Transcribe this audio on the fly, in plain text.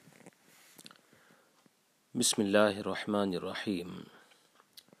بسم اللہ الرحمن الرحیم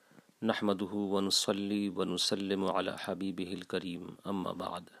نحمدہ ونصلی ونسلم علی حبیبہ الکریم اما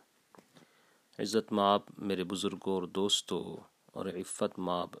بعد۔ عزت مآب میرے بزرگوں اور دوستوں اور عفت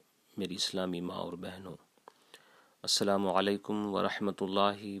مآب میری اسلامی ماں اور بہنوں، السلام علیکم ورحمۃ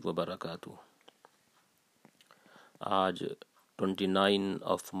اللہ وبرکاتہ۔ آج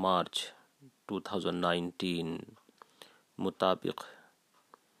 29 مارچ 2019 مطابق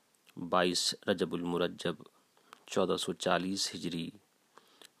 22 رجب المرجب 1440 ہجری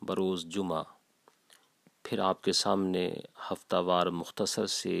بروز جمعہ پھر آپ کے سامنے ہفتہ وار مختصر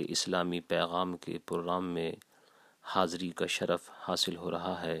سے اسلامی پیغام کے پروگرام میں حاضری کا شرف حاصل ہو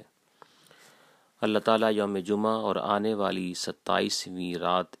رہا ہے۔ اللہ تعالیٰ یوم جمعہ اور آنے والی 27ویں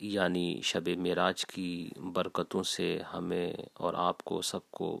رات یعنی شب معراج کی برکتوں سے ہمیں اور آپ کو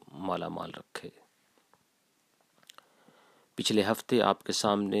سب کو مالا مال رکھے۔ پچھلے ہفتے آپ کے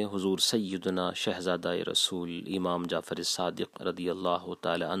سامنے حضور سیدنا شہزادہ رسول امام جعفر صادق رضی اللہ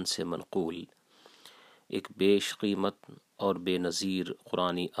تعالی عنہ سے منقول ایک بیش قیمت اور بے نظیر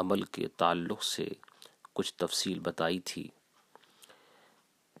قرآنی عمل کے تعلق سے کچھ تفصیل بتائی تھی،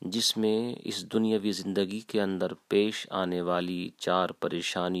 جس میں اس دنیاوی زندگی کے اندر پیش آنے والی 4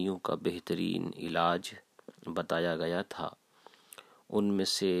 پریشانیوں کا بہترین علاج بتایا گیا تھا۔ ان میں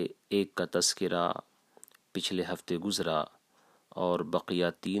سے ایک کا تذکرہ پچھلے ہفتے گزرا اور بقیہ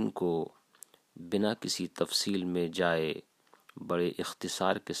 3 کو بنا کسی تفصیل میں جائے بڑے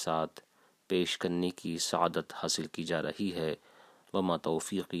اختصار کے ساتھ پیش کرنے کی سعادت حاصل کی جا رہی ہے، وما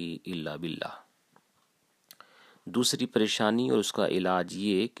توفیقی الا باللہ۔ دوسری پریشانی اور اس کا علاج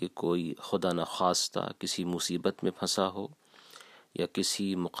یہ کہ کوئی خدا نخواستہ کسی مصیبت میں پھنسا ہو یا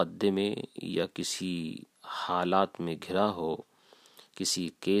کسی مقدمے یا کسی حالات میں گھرا ہو، کسی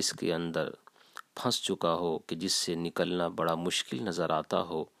کیس کے اندر پھنس چکا ہو کہ جس سے نکلنا بڑا مشکل نظر آتا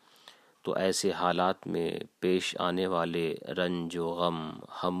ہو، تو ایسے حالات میں پیش آنے والے رنج و غم،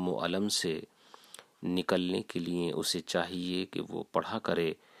 ہم و الم سے نکلنے کے لیے اسے چاہیے کہ وہ پڑھا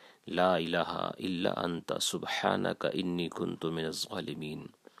کرے لا الہ الا انت سبحانک انی کنت من الظالمین۔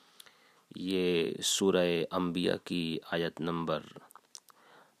 یہ سورہ انبیاء کی آیت نمبر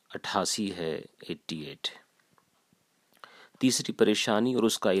 88 ہے، 88۔ تیسری پریشانی اور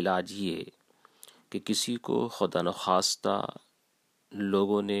اس کا علاج یہ کہ کسی کو خدا نخواستہ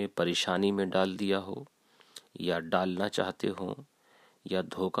لوگوں نے پریشانی میں ڈال دیا ہو یا ڈالنا چاہتے ہوں یا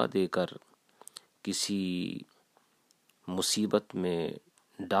دھوکہ دے کر کسی مصیبت میں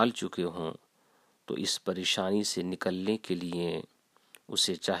ڈال چکے ہوں، تو اس پریشانی سے نکلنے کے لیے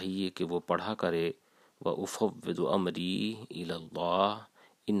اسے چاہیے کہ وہ پڑھا کرے وَأُفَوِّضُ أَمْرِي إِلَى اللَّهِ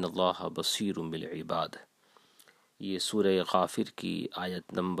إِنَّ اللَّهَ بَصِيرٌ بِالْعِبَادِ۔ یہ سورہ غافر کی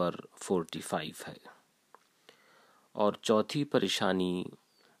آیت نمبر 45 ہے۔ اور چوتھی پریشانی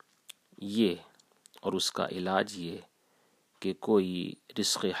یہ اور اس کا علاج یہ کہ کوئی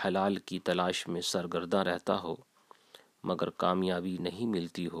رزق حلال کی تلاش میں سرگرداں رہتا ہو مگر کامیابی نہیں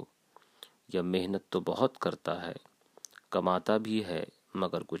ملتی ہو، یا محنت تو بہت کرتا ہے، کماتا بھی ہے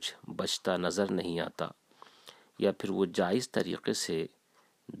مگر کچھ بچتا نظر نہیں آتا، یا پھر وہ جائز طریقے سے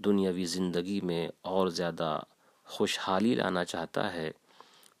دنیاوی زندگی میں اور زیادہ خوشحالی لانا چاہتا ہے،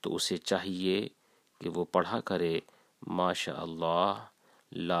 تو اسے چاہیے کہ وہ پڑھا کرے ماشاء اللہ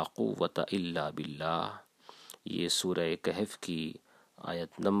لا قوت الا باللہ۔ یہ سورہ کہف کی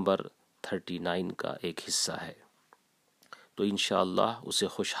آیت نمبر 39 کا ایک حصہ ہے، تو انشاءاللہ اسے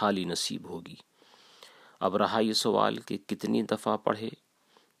خوشحالی نصیب ہوگی۔ اب رہا یہ سوال کہ کتنی دفعہ پڑھے،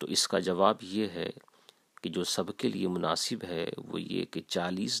 تو اس کا جواب یہ ہے کہ جو سب کے لیے مناسب ہے وہ یہ کہ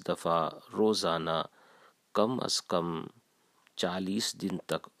 40 دفعہ روزانہ کم از کم 40 دن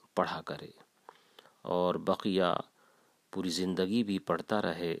تک پڑھا کرے، اور بقیہ پوری زندگی بھی پڑھتا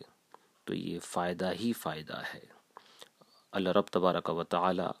رہے تو یہ فائدہ ہی فائدہ ہے۔ اللہ رب تبارک و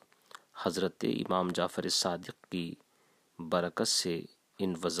تعالی حضرت امام جعفر صادق کی برکت سے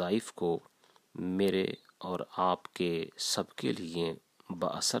ان وظائف کو میرے اور آپ کے سب کے لیے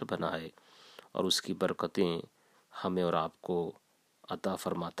باثر بنائے، اور اس کی برکتیں ہمیں اور آپ کو عطا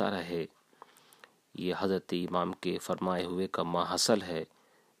فرماتا رہے۔ یہ حضرت امام کے فرمائے ہوئے کا ماحصل ہے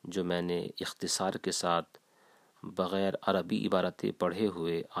جو میں نے اختصار کے ساتھ بغیر عربی عبارتیں پڑھے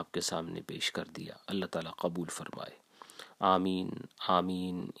ہوئے آپ کے سامنے پیش کر دیا۔ اللہ تعالیٰ قبول فرمائے، آمین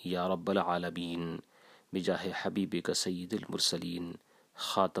آمین یا رب العالمین، بجاہ حبیبک سید المرسلین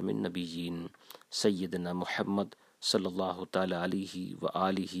خاتم النبیین سیدنا محمد صلی اللہ تعالیٰ علیہ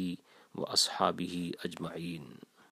وآلہ واصحابہ اجمعین۔